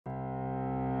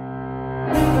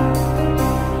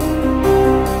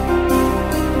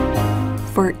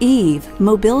For Eve,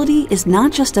 mobility is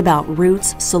not just about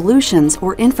routes, solutions,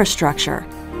 or infrastructure.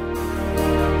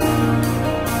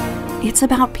 It's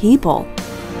about people.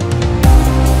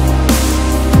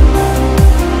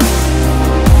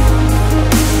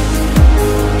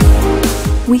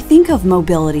 We think of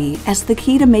mobility as the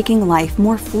key to making life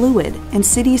more fluid and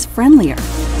cities friendlier.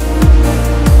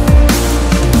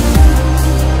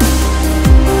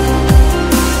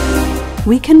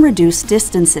 We can reduce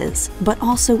distances, but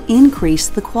also increase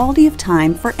the quality of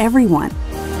time for everyone.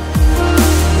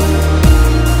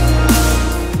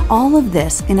 All of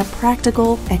this in a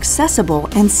practical, accessible,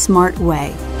 and smart way.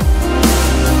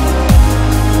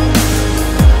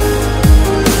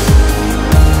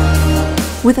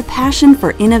 With a passion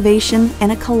for innovation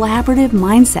and a collaborative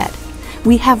mindset,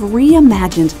 we have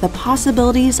reimagined the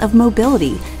possibilities of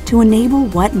mobility to enable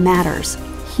what matters: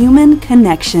 human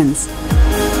connections.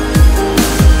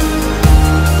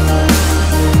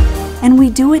 And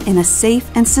we do it in a safe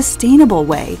and sustainable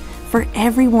way for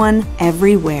everyone,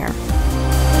 everywhere.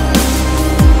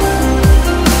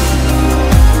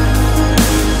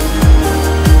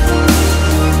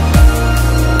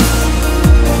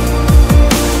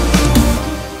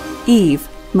 Eve,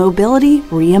 Mobility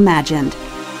Reimagined.